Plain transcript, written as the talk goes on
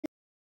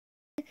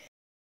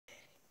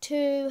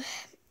to...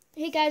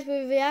 Hey guys,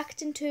 we're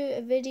reacting to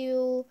a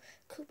video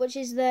which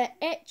is the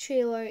It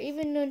trailer,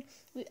 even though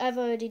I've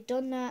already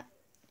done that.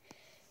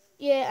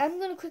 Yeah, I'm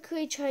going to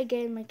quickly try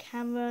getting my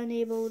camera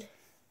enabled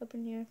up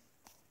in here.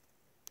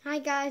 Hi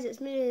guys,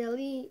 it's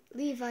me,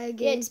 Levi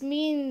again. Yeah, it's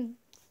me and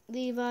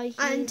Levi here.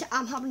 And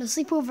I'm having a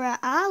sleepover at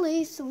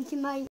Ali, so we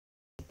can make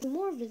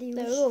more videos.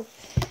 There we go.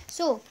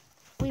 So,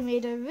 we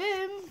made a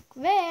room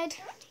red.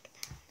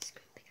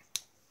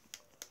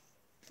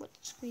 What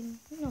screen?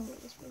 No,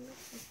 this one.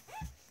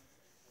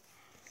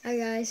 Hi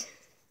guys.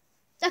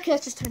 Okay,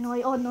 let's just turn the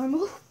light on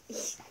normal.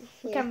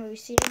 We can't really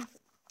see it.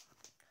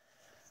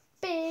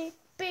 Beep,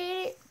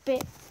 beep,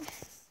 beep.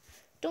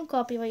 Don't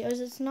copyright us,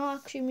 it's not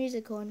actually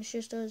music on, it's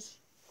just us.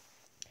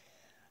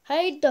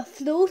 Hide the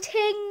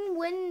floating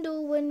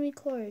window when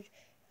record.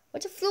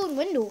 What's a floating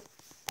window?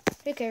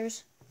 Who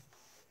cares?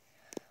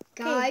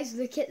 Guys,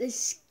 look at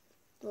this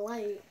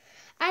light.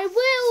 I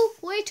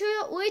will later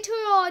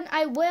on.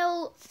 I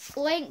will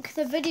link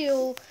the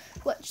video,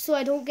 so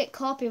I don't get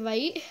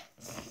copyright,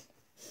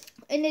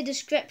 in the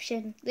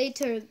description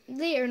later.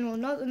 No,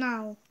 not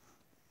now.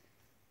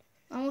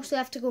 I also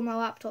have to go on my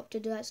laptop to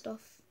do that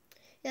stuff.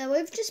 Yeah,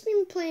 we've just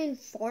been playing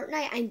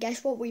Fortnite, and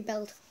guess what we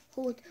built?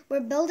 We're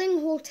building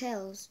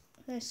hotels.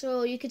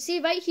 So you can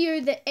see right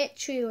here the It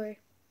trailer.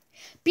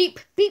 Beep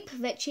beep,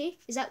 Richie.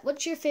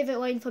 What's your favourite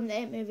line from the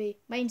It movie?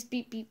 Mine's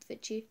beep beep,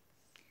 Richie.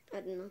 I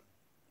don't know.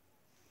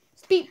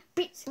 Beep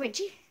beep,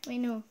 Richie. Wait,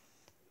 no.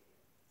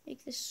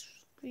 Make this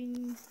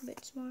screen a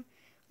bit smaller.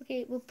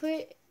 Okay, we'll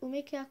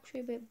make it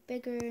actually a bit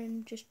bigger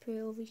and just put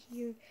it over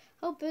here.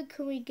 How big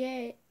can we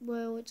get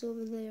while it's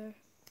over there?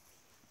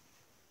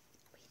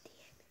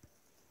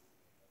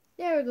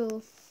 There we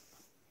go.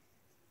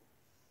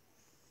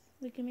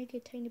 We can make it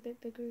a tiny bit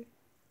bigger.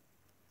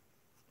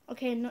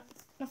 Okay,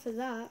 enough of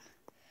that.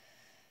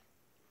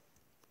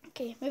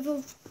 Okay, move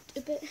over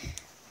a bit.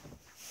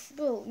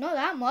 Bro, not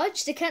that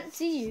much. They can't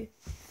see you.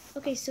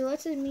 Okay, so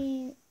let's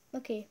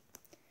okay.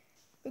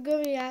 We're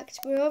going to react.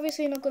 We're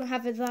obviously not going to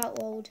have it that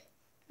loud.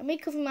 I may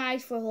cover my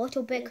eyes for a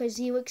little bit because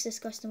he looks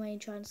disgusting when he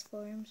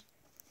transforms.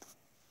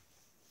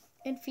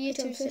 In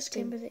theatre,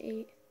 September the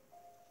 8th.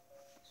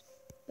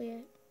 Oh,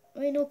 yeah.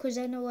 Wait, no, because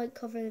then I'll like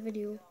cover the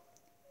video.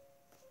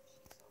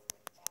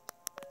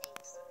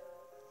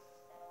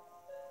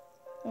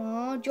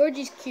 Aw,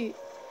 Georgie's cute.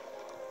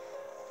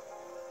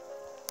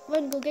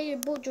 Run, go get your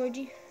boat,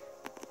 Georgie.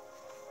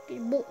 Get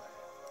your boat.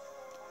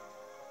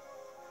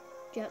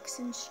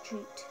 Jackson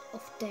Street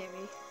of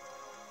Derry.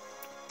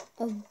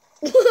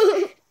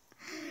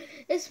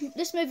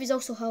 This movie is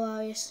also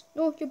hilarious.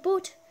 No, your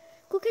boat.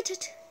 Go get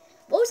it.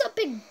 What was that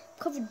big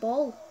covered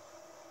ball?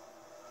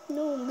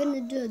 No, I'm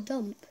gonna do a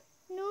dump.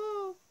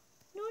 No,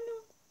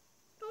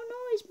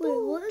 his boat.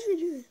 Wait, what did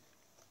he do?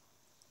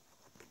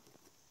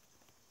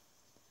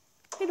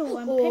 Hello,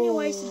 I'm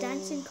Pennywise the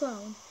Dancing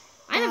Clown.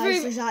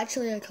 He's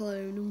actually a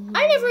clown.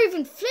 I never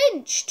even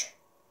flinched.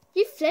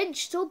 You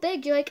flinched so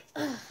big, you're like,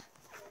 ugh.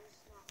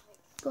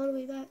 Go all the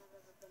way back.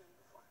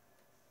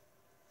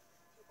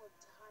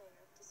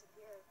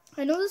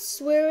 I know there's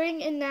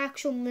swearing in the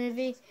actual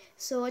movie,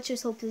 so let's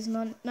just hope there's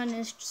none in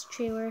this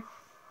trailer.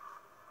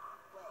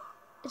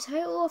 The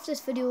title of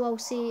this video, I'll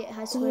say it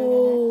has swearing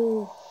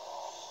in it.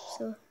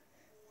 So,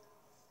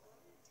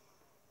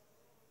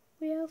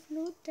 we have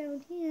float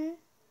down here.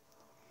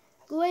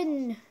 Go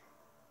in.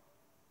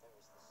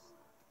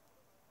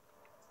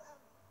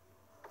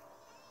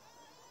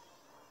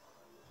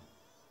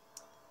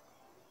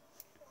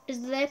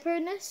 Is the leper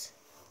in this?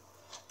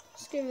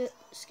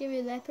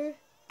 Scary leper.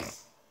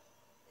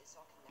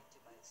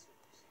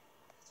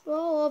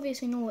 Well,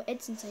 obviously no,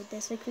 it's inside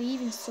this. Like we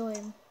even saw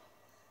him.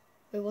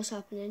 Wait, what's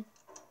happening?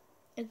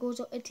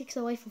 It takes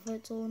a life of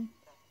its own.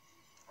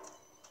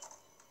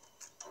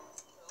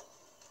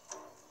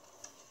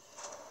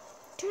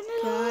 Turn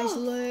it off. Guys,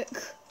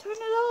 look. Turn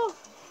it off.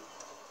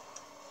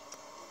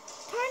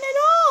 Turn it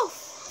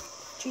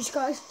off. Jeez,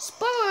 guys.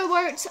 Spoiler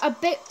alert! A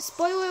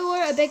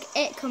big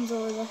It comes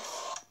over this.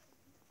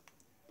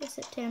 It's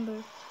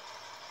September.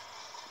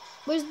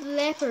 Where's the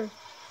leper?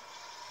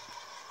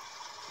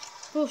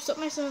 Bro, stop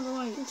messing with the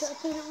lights.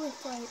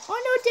 Oh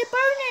no, they're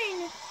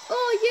burning!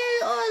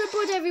 Oh, the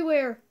blood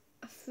everywhere.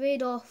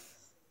 Afraid of.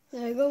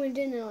 They're going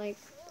in and like,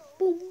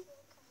 boom,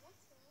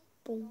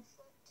 boom.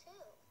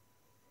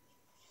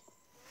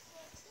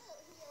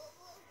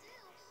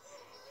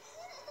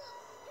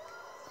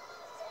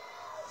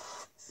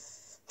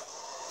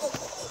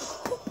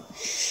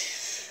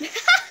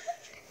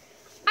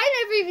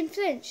 I never even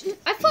flinched.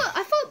 I thought.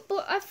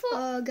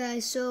 Oh,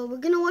 guys, so we're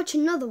gonna watch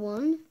another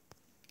one.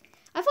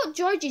 I thought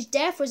Georgie's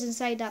death was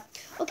inside that.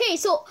 Okay,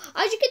 so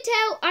as you can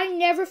tell, I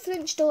never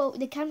flinched. Oh,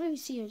 they can't really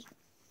see us.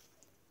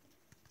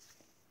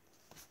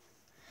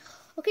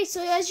 Okay,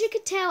 so as you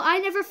can tell, I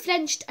never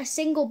flinched a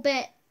single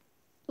bit.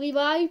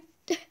 Levi?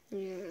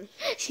 Yeah,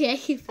 Yeah,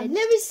 he flinched. I've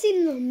never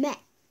seen the Met,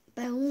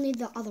 but only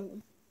the other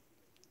one.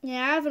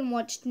 Yeah, I haven't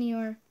watched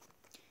neither.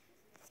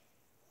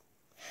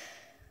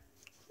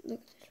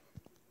 Look.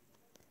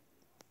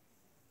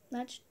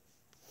 I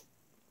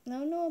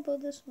don't know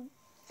about this one.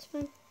 It's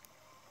fine.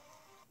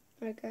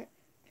 Okay.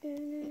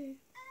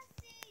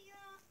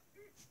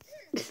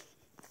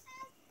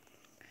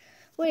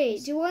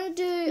 Wait, do you want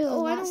to do? No,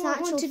 Oh, I that's don't the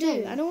want one actual to do.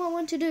 thing. I know what I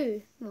want to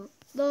do. What?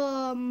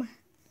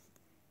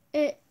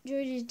 The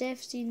George's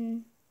death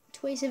scene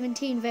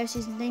 2017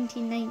 versus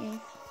 1990.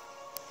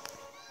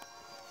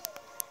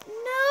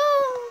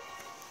 No.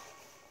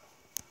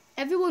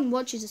 Everyone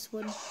watches this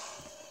one.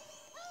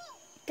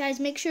 Guys,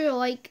 make sure you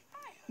like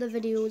the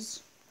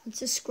videos And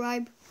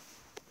subscribe.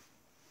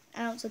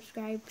 I don't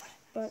subscribe,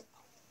 but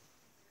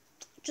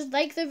just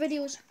like the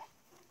videos.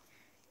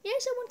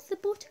 Yes, I want the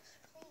boat.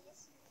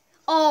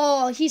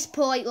 Oh, he's a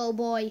polite little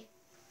boy.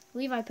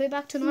 Levi, put it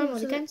back to normal.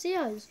 They can't see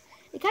us.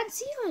 They can't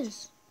see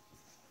us.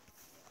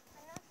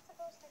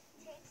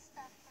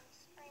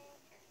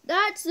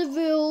 That's the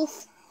rule,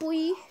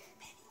 boy.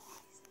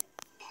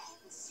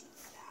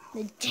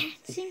 The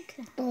dancing.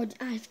 God,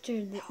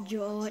 after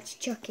George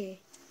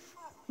Chucky.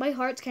 My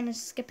heart's kind of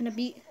skipping a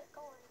beat.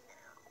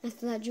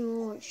 After that,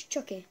 George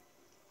Chucky.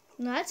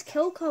 No, that's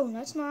kill cone.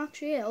 That's not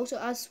actually it. Also,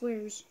 as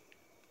swears.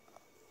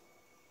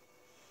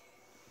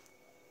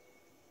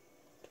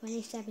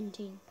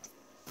 2017.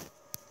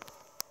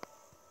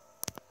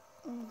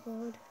 Oh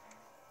god.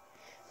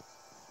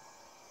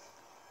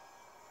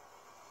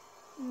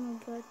 Oh my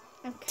god.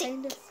 I'm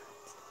kind of.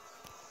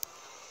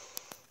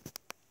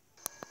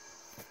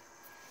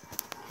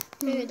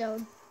 Turn it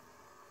down.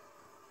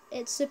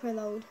 It's super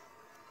loud.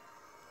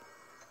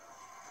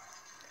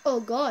 Oh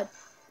god.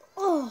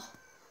 Oh.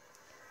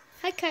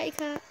 Hi, Catty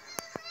Cat.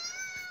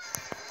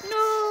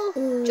 No.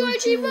 Oh,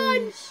 Georgie,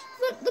 run. jeez.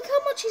 Look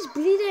how much he's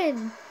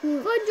bleeding.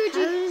 Run, Georgie.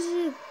 How is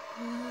it?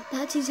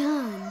 That's his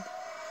hand.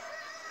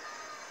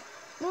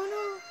 No,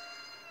 no.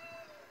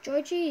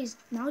 Georgie is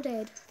now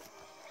dead.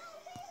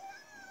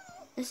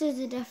 This is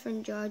a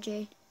different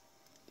Georgie.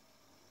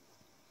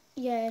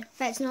 Yeah.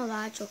 That's not the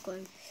actual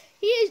clone.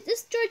 He is.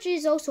 This Georgie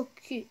is also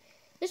cute.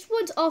 This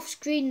one's off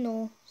screen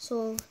though,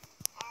 so.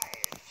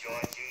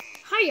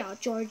 Hiya,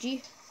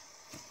 Georgie.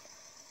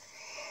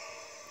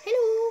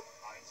 Hello.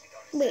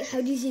 Wait,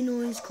 how does he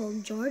know he's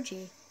called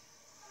Georgie?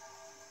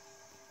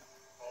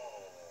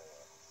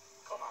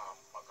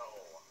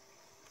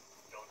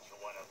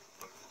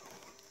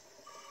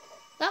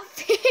 That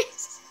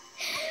face.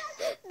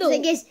 No, I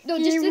guess no,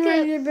 just look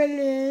at the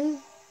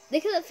balloon.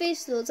 look at that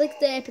face though. It's like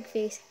the epic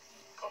face.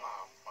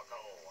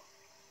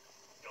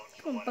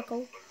 Come on,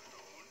 Bucko.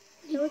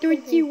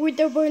 Don't you with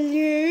the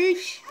balloon?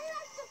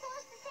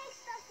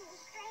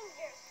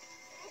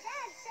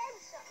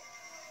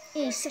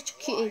 He's such a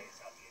cutie.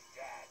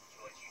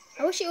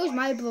 I wish it was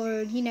my brother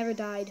and he never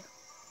died.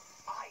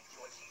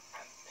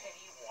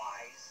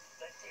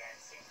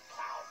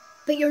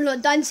 But you're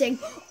not dancing.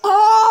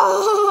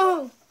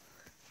 Oh!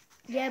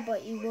 Yeah,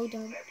 but you will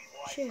dance.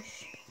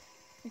 Shush.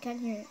 I can't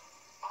hear it.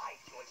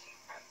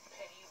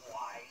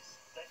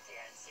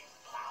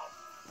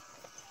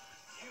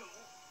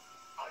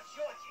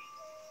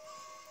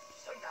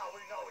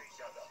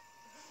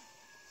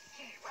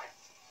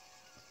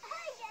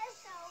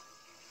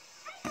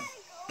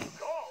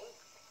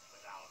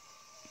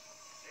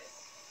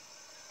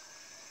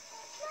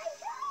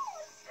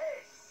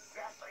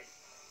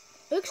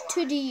 Looks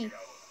 2D,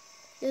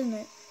 isn't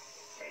it?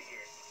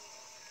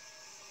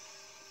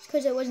 It's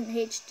because it wasn't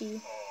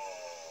HD.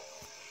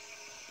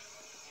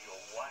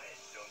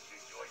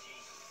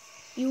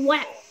 You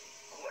what?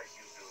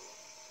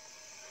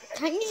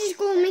 Can't you just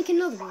go and make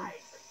another one?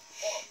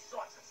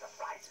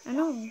 I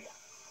know.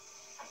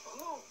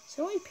 It's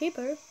only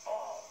paper.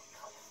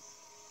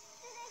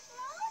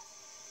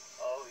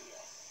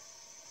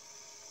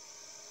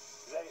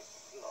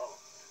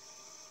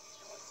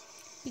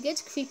 It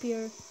gets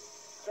creepier.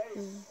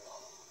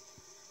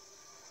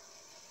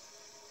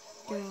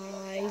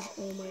 Guys,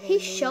 oh my god. He no.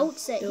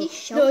 shouts it. No. He No,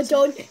 shouts it.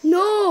 don't.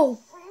 No!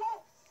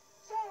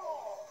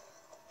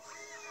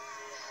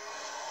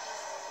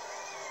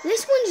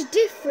 This one's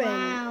different.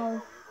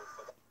 Wow.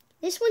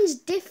 This one's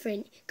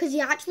different because he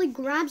actually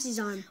grabs his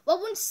arm. What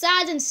one's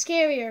sad and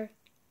scarier?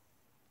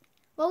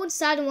 What one's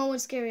sad and what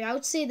one's scarier? I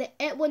would say the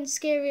it one's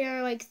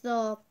scarier, like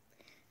the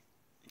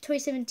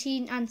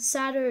 2017, and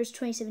sadder is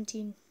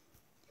 2017.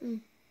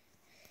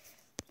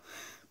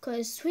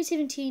 Because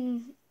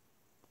 2017,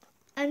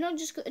 I'm not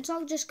just. It's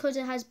not just because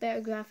it has better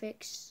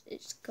graphics.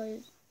 It's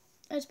because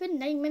it's been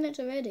 9 minutes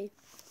already.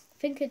 I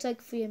think it's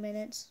like 3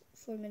 minutes,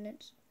 4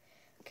 minutes.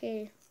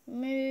 Okay,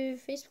 move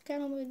Facebook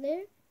channel over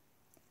there.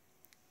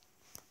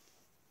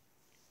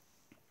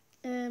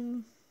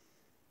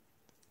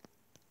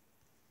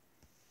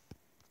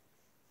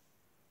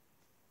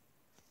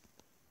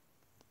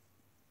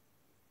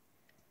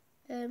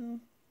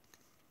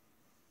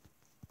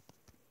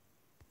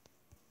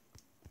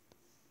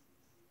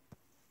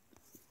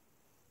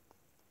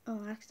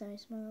 Oh, accidentally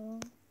smell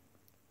along.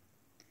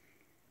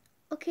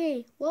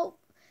 Okay, well,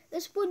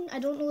 this one, I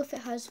don't know if it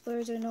has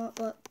swears or not,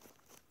 but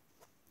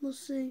we'll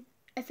see.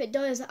 If it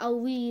does,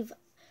 I'll leave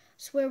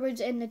swear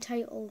words in the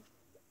title.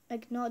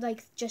 Like, not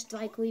like, just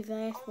like leave the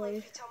F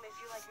word.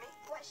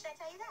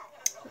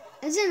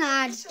 It's an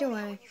ad, don't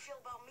worry.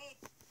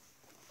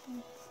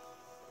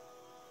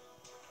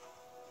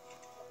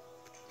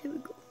 Here we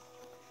go.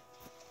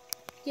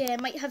 Yeah,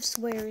 it might have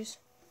swears.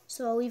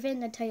 So I'll leave it in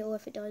the title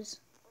if it does.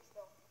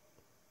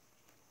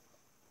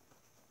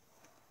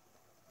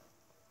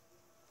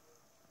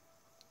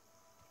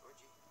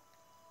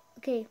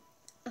 Okay,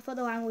 I thought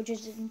the language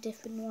was in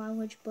different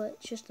language, but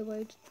it's just the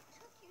words.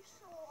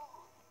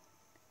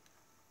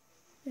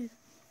 Yeah.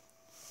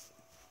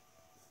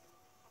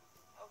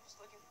 I was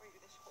looking for you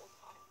this whole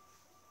time.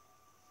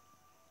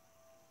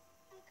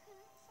 I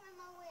couldn't find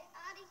my way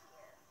out of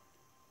here.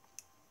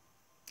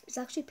 It's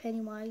actually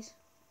Pennywise.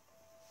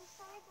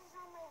 Besides, it's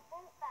on my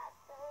boat back,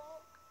 Billy.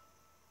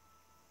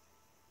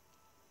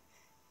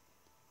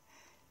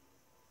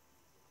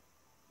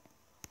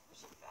 Was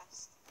she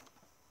fast?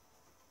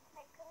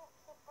 I couldn't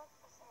keep up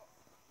with it.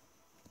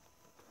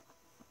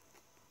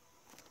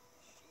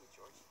 She,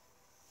 Georgie.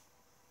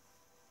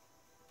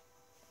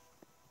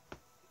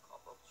 You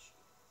call both she.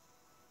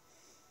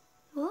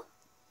 What?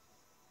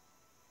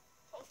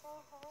 Take me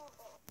home,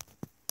 Billy.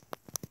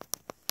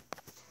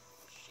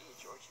 She,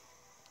 Georgie.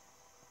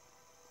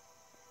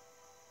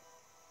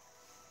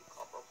 You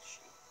call both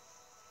she.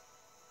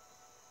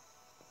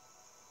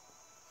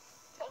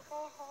 Take me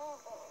home,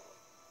 Billy.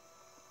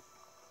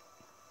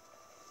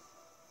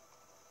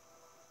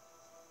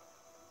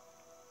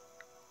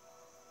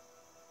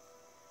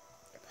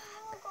 I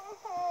wanna go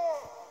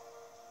home.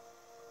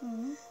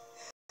 Mm.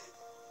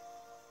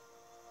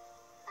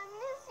 I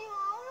miss you.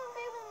 I want to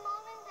be with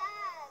Mom and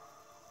Dad.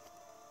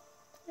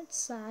 That's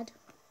sad.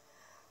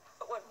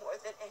 I want more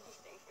than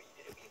anything for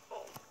you to be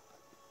home.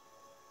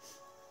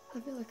 I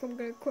feel like I'm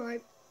gonna cry.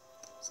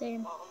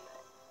 Same. Mom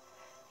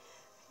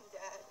and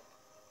Dad.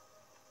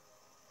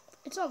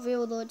 It's not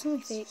real though, it's only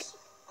Miss you fake. so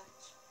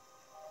much.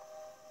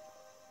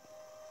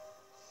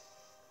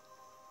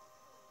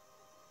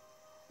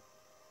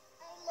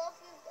 I love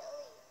you,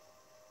 Billy.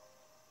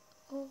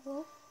 Oh,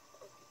 well.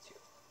 I love you too.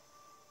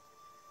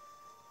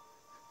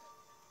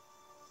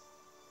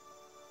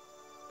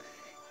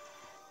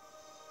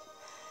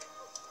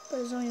 But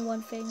there's only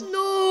one thing.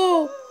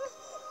 No!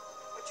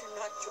 But you're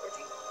not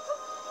Georgie.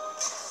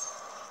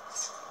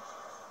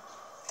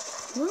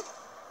 What?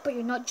 But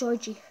you're not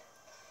Georgie.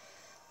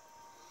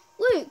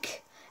 Look!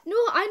 No,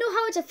 I know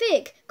how it's a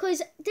fake.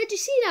 Because, did you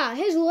see that?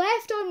 His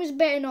left arm was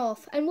bitten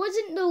off. And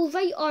wasn't the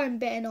right arm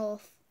bitten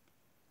off?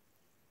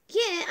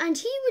 Yeah, and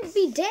he would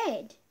be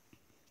dead.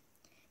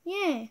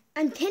 Yeah.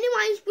 And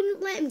Pennywise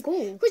wouldn't let him go.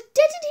 Because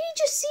didn't he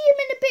just see him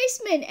in the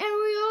basement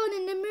early on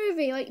in the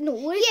movie? Like, no,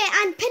 wait.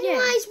 Yeah, and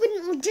Pennywise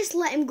wouldn't just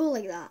let him go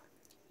like that.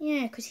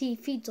 Yeah, because he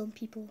feeds on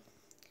people.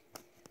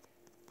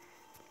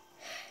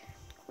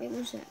 Wait,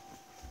 what's that?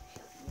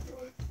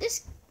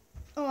 This...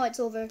 Oh, it's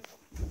over.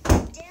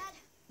 Dad,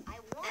 I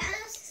want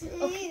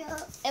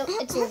Okay.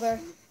 It's over.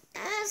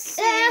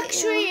 Actually,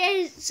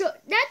 Actually, so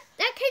that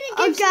kind of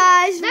oh, gives...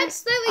 guys, That's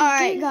slightly...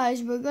 alright,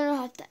 guys, we're gonna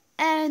have to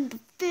end the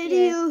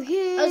video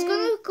here. I was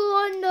going to go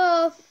on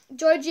the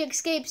Georgie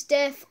Escapes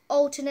Death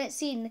alternate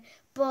scene,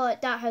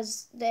 but that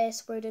has the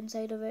S word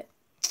inside of it.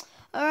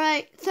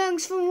 Alright,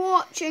 thanks for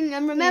watching,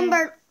 and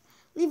remember,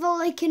 leave a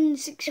like and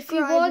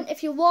subscribe.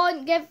 If you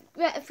want,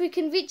 if we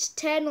can reach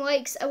 10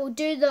 likes, I will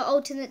do the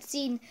alternate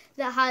scene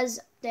that has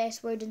the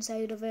S word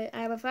inside of it.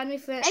 I have a family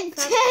friend. And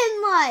 10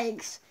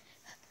 likes.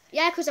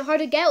 Yeah, because I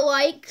hardly get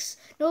likes.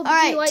 Nobody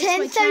Alright, likes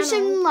my 10,000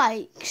 channel.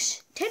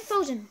 likes.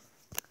 10,000.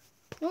 I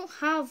don't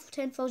have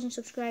 10,000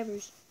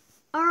 subscribers.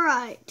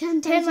 Alright,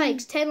 10,000. 10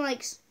 likes. 10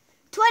 likes.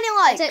 20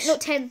 likes. That's it. No,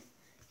 10.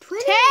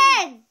 20.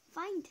 10.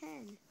 Fine,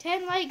 10.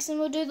 10 likes and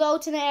we'll do the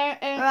alternate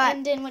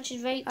ending, which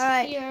is right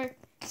Alright. here.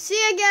 See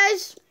ya,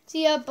 guys.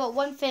 See ya, but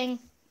one thing.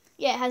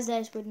 Yeah, it has the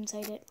S word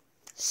inside it.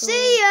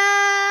 See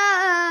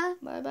ya.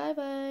 Bye bye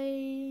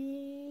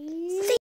bye.